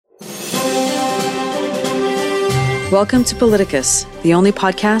Welcome to Politicus, the only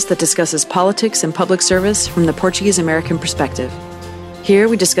podcast that discusses politics and public service from the Portuguese American perspective. Here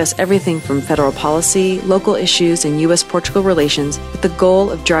we discuss everything from federal policy, local issues, and U.S.-Portugal relations with the goal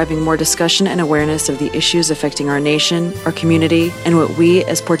of driving more discussion and awareness of the issues affecting our nation, our community, and what we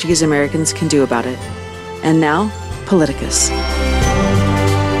as Portuguese Americans can do about it. And now, Politicus.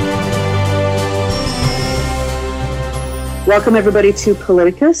 Welcome, everybody, to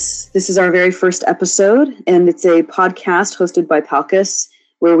Politicus. This is our very first episode, and it's a podcast hosted by Palcus,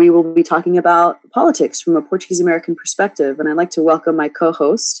 where we will be talking about politics from a Portuguese American perspective. And I'd like to welcome my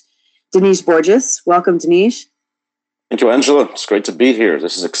co-host, Denise Borges. Welcome, Denise. Thank you, Angela. It's great to be here.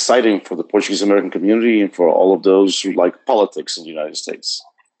 This is exciting for the Portuguese American community and for all of those who like politics in the United States.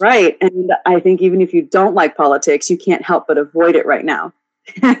 Right. And I think even if you don't like politics, you can't help but avoid it right now.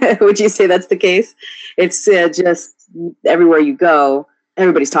 Would you say that's the case? It's just everywhere you go,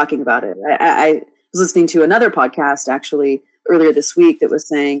 everybody's talking about it. I was listening to another podcast actually earlier this week that was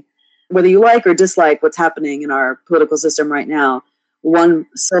saying whether you like or dislike what's happening in our political system right now, one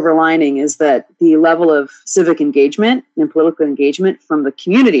silver lining is that the level of civic engagement and political engagement from the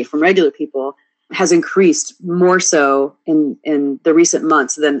community, from regular people, has increased more so in the recent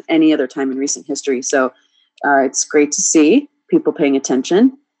months than any other time in recent history. So it's great to see people paying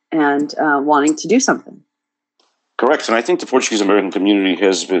attention and wanting to do something. Correct. And I think the Portuguese American community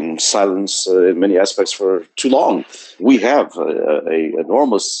has been silenced in many aspects for too long. We have an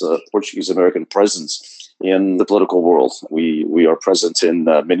enormous Portuguese American presence in the political world. We are present in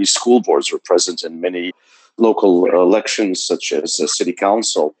many school boards. We're present in many local elections, such as city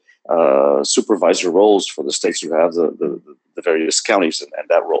council, supervisor roles for the states who have the various counties and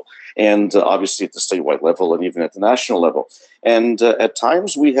that role. And obviously at the statewide level and even at the national level. And at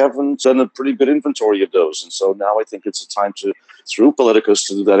times we haven't done a pretty good inventory of those. And so now I think it's a time to, through Politicus,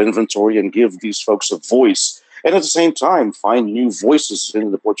 to do that inventory and give these folks a voice. And at the same time, find new voices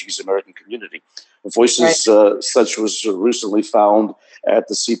in the Portuguese American community. Voices such was recently found at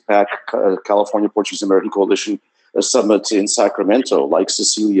the CPAC, California Portuguese American Coalition Summit in Sacramento, like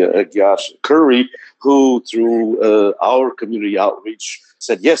Cecilia Aguiar Curry, who through our community outreach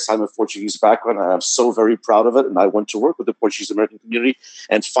said, yes, I'm a Portuguese background, and I'm so very proud of it, and I want to work with the Portuguese American community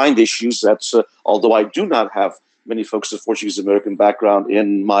and find issues that, although I do not have many folks of Portuguese American background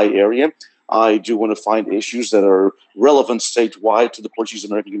in my area, I do want to find issues that are relevant statewide to the Portuguese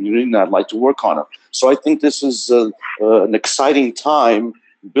American community, and I'd like to work on it. So I think this is an exciting time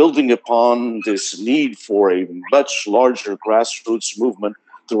building upon this need for a much larger grassroots movement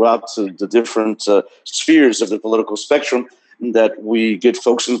throughout the different spheres of the political spectrum, that we get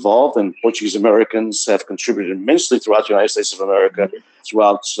folks involved, and Portuguese Americans have contributed immensely throughout the United States of America,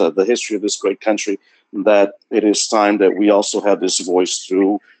 throughout the history of this great country, that it is time that we also have this voice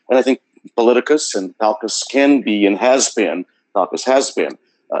through. And I think Politicus and Palcus can be and Palcus has been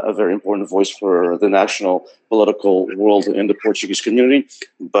a very important voice for the national political world in the Portuguese community.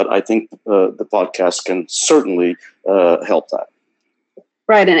 But I think the podcast can certainly help that.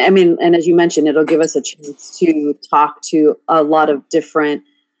 Right. And I mean, and as you mentioned, it'll give us a chance to talk to a lot of different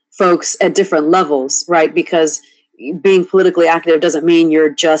folks at different levels, right? Because being politically active doesn't mean you're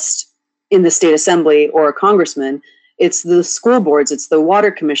just in the state assembly or a congressman. It's the school boards, it's the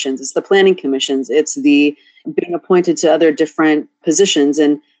water commissions, it's the planning commissions, it's the being appointed to other different positions.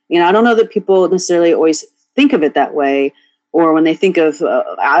 And, you know, I don't know that people necessarily always think of it that way. Or when they think of,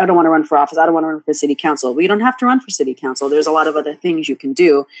 I don't want to run for office, I don't want to run for city council. Well, you don't have to run for city council. There's a lot of other things you can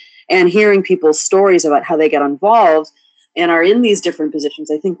do. And hearing people's stories about how they get involved and are in these different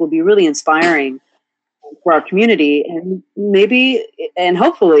positions, I think will be really inspiring for our community, and maybe and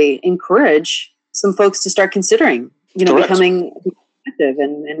hopefully encourage some folks to start considering, you know, becoming active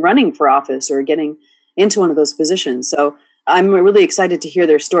and running for office or getting into one of those positions. So I'm really excited to hear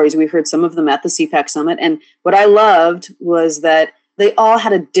their stories. We heard some of them at the CPAC Summit. And what I loved was that they all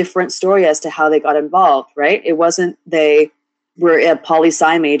had a different story as to how they got involved, right? It wasn't they were a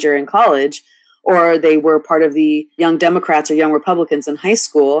poli-sci major in college, or they were part of the Young Democrats or Young Republicans in high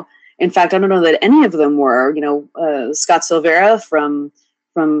school. In fact, I don't know that any of them were. You know, Scott Silveira from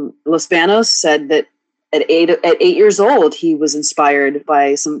Los Banos said that at 8 years old, he was inspired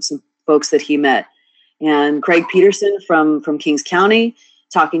by some folks that he met. And Craig Peterson from Kings County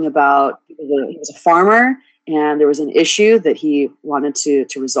talking about he was a farmer and there was an issue that he wanted to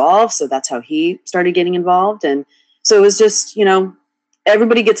resolve. So that's how he started getting involved. And so it was just, you know,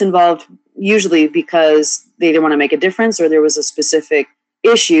 everybody gets involved usually because they either want to make a difference or there was a specific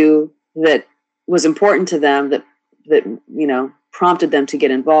issue that was important to them that you know, prompted them to get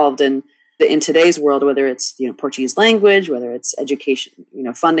involved. And in today's world, whether it's, you know, Portuguese language, whether it's education, you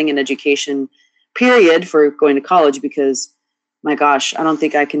know, funding and education, period, for going to college, because my gosh, I don't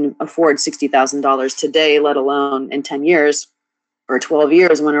think I can afford $60,000 today, let alone in 10 years or 12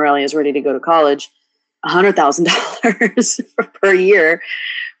 years when Aurelia is ready to go to college, $100,000 per year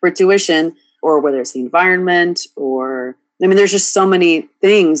for tuition, or whether it's the environment, or, I mean, there's just so many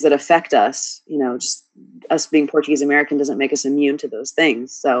things that affect us. Just us being Portuguese American doesn't make us immune to those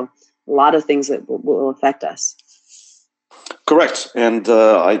things. So a lot of things that will affect us. Correct. And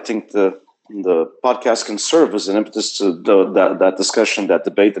I think the podcast can serve as an impetus to that discussion, that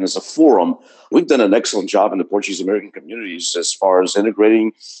debate, and as a forum. We've done an excellent job in the Portuguese American communities as far as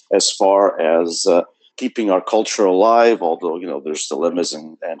integrating, as far as keeping our culture alive, although, there's dilemmas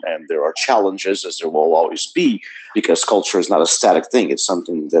and there are challenges, as there will always be, because culture is not a static thing. It's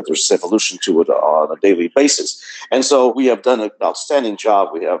something that there's evolution to it on a daily basis. And so we have done an outstanding job.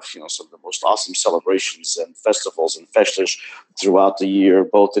 We have, some of the most awesome celebrations and festivals and festas throughout the year,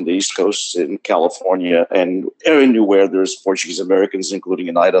 both in the East Coast, in California, and anywhere there's Portuguese Americans, including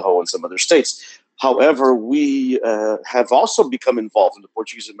in Idaho and some other states. However, we have also become involved in the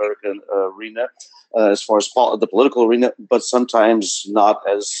Portuguese American arena, as far as the political arena, but sometimes not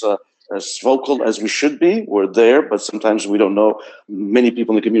as vocal as we should be. We're there, but sometimes we don't know. Many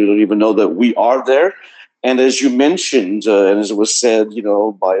people in the community don't even know that we are there. And as you mentioned, and as it was said,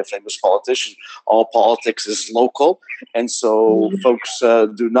 by a famous politician, all politics is local. And so folks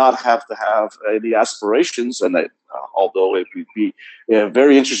do not have to have any aspirations. And although it would be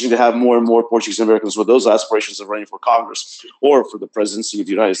very interesting to have more and more Portuguese Americans with those aspirations of running for Congress or for the presidency of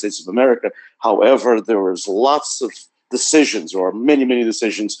the United States of America. However, there is lots of decisions, or many, many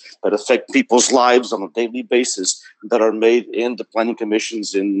decisions that affect people's lives on a daily basis, that are made in the planning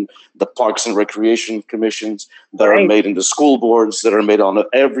commissions, in the parks and recreation commissions, that are made in the school boards, that are made on an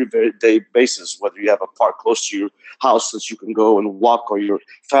everyday basis, whether you have a park close to your house that you can go and walk, or your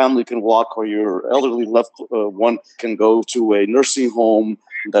family can walk, or your elderly loved one can go to a nursing home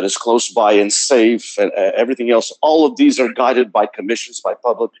that is close by and safe, and everything else. All of these are guided by commissions, by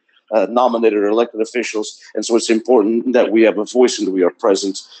public nominated or elected officials. And so it's important that we have a voice and that we are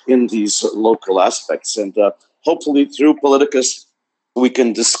present in these local aspects. And hopefully through Politicus, we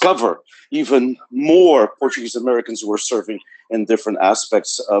can discover even more Portuguese Americans who are serving in different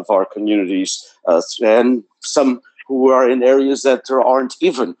aspects of our communities, and some who are in areas that there aren't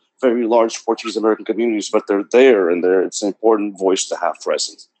even very large Portuguese American communities, but they're there, and it's an important voice to have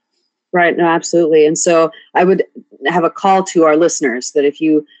present. Right. No, absolutely. And so I would have a call to our listeners that if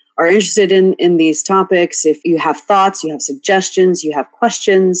you are interested in these topics, if you have thoughts, you have suggestions, you have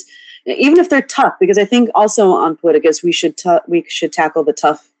questions, even if they're tough, because I think also on Politicus, we should tackle the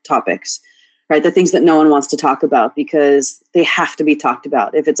tough topics, right? The things that no one wants to talk about, because they have to be talked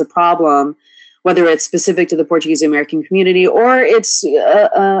about. If it's a problem, whether it's specific to the Portuguese American community or it's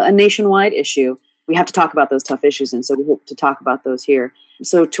a nationwide issue, we have to talk about those tough issues. And so we hope to talk about those here.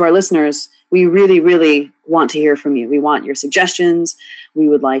 So to our listeners, we really, really want to hear from you. We want your suggestions. We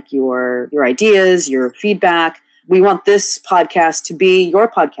would like your ideas, your feedback. We want this podcast to be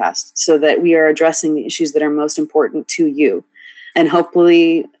your podcast so that we are addressing the issues that are most important to you, and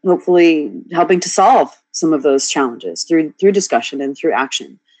hopefully helping to solve some of those challenges through discussion and through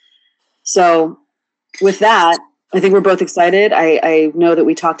action. So with that, I think we're both excited. I know that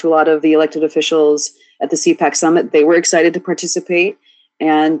we talked to a lot of the elected officials at the CPAC Summit. They were excited to participate.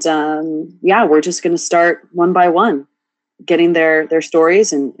 And we're just going to start one by one, getting their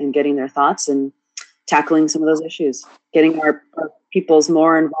stories and getting their thoughts and tackling some of those issues, getting our peoples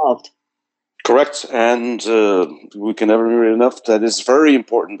more involved. Correct. And we can never hear enough that it's very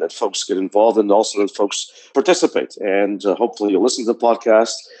important that folks get involved and also that folks participate. And hopefully you'll listen to the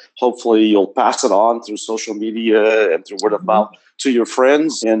podcast. Hopefully you'll pass it on through social media and through word of mouth to your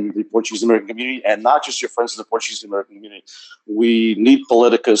friends in the Portuguese American community, and not just your friends in the Portuguese American community. We need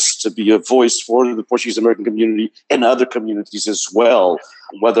Politicus to be a voice for the Portuguese American community and other communities as well,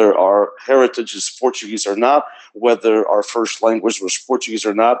 whether our heritage is Portuguese or not, whether our first language was Portuguese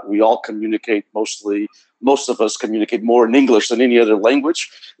or not. We all communicate most of us communicate more in English than any other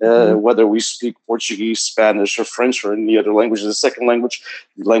language, whether we speak Portuguese, Spanish, or French, or any other language. The second language,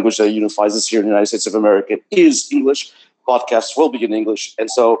 the language that unifies us here in the United States of America, is English. Podcasts will be in English. And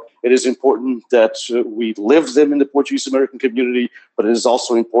so it is important that we live them in the Portuguese American community, but it is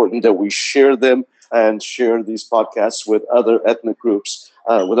also important that we share them and share these podcasts with other ethnic groups,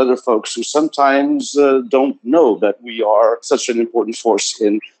 with other folks who sometimes don't know that we are such an important force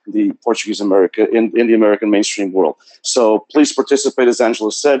in the Portuguese America, in the American mainstream world. So please participate, as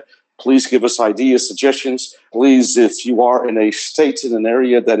Angela said. Please give us ideas, suggestions. Please, if you are in a state, in an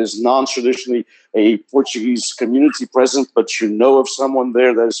area that is non-traditionally a Portuguese community present, but you know of someone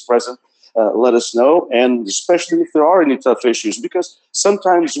there that is present, let us know, and especially if there are any tough issues, because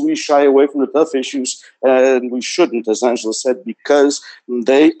sometimes we shy away from the tough issues, and we shouldn't, as Angela said, because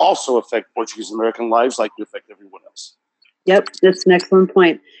they also affect Portuguese American lives like they affect everyone else. Yep, that's an excellent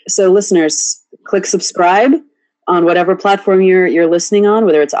point. So listeners, click subscribe on whatever platform you're listening on,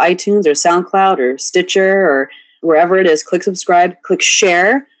 whether it's iTunes or SoundCloud or Stitcher or wherever it is. Click subscribe, click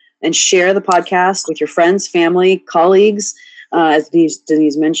share, and share the podcast with your friends, family, colleagues. As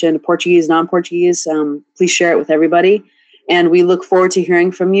Denise mentioned, Portuguese, non-Portuguese, please share it with everybody. And we look forward to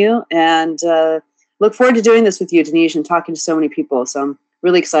hearing from you, and look forward to doing this with you, Denise, and talking to so many people. So I'm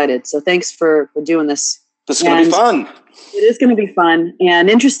really excited. So thanks for doing this. This is going to be fun. It is going to be fun and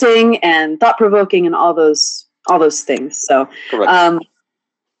interesting and thought-provoking and all those things. So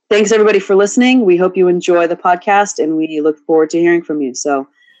thanks, everybody, for listening. We hope you enjoy the podcast, and we look forward to hearing from you. So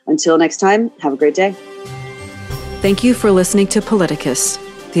until next time, have a great day. Thank you for listening to Politicus,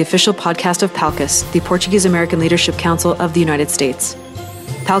 the official podcast of PALCUS, the Portuguese American Leadership Council of the United States.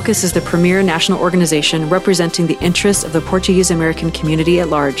 PALCUS is the premier national organization representing the interests of the Portuguese American community at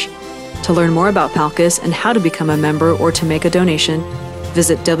large. To learn more about PALCUS and how to become a member or to make a donation,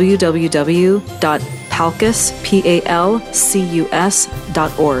 visit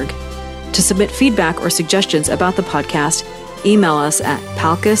www.palcus.org. To submit feedback or suggestions about the podcast, email us at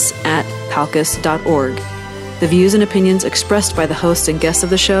palcus@palcus.org. The views and opinions expressed by the hosts and guests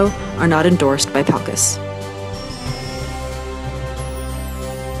of the show are not endorsed by PALCUS.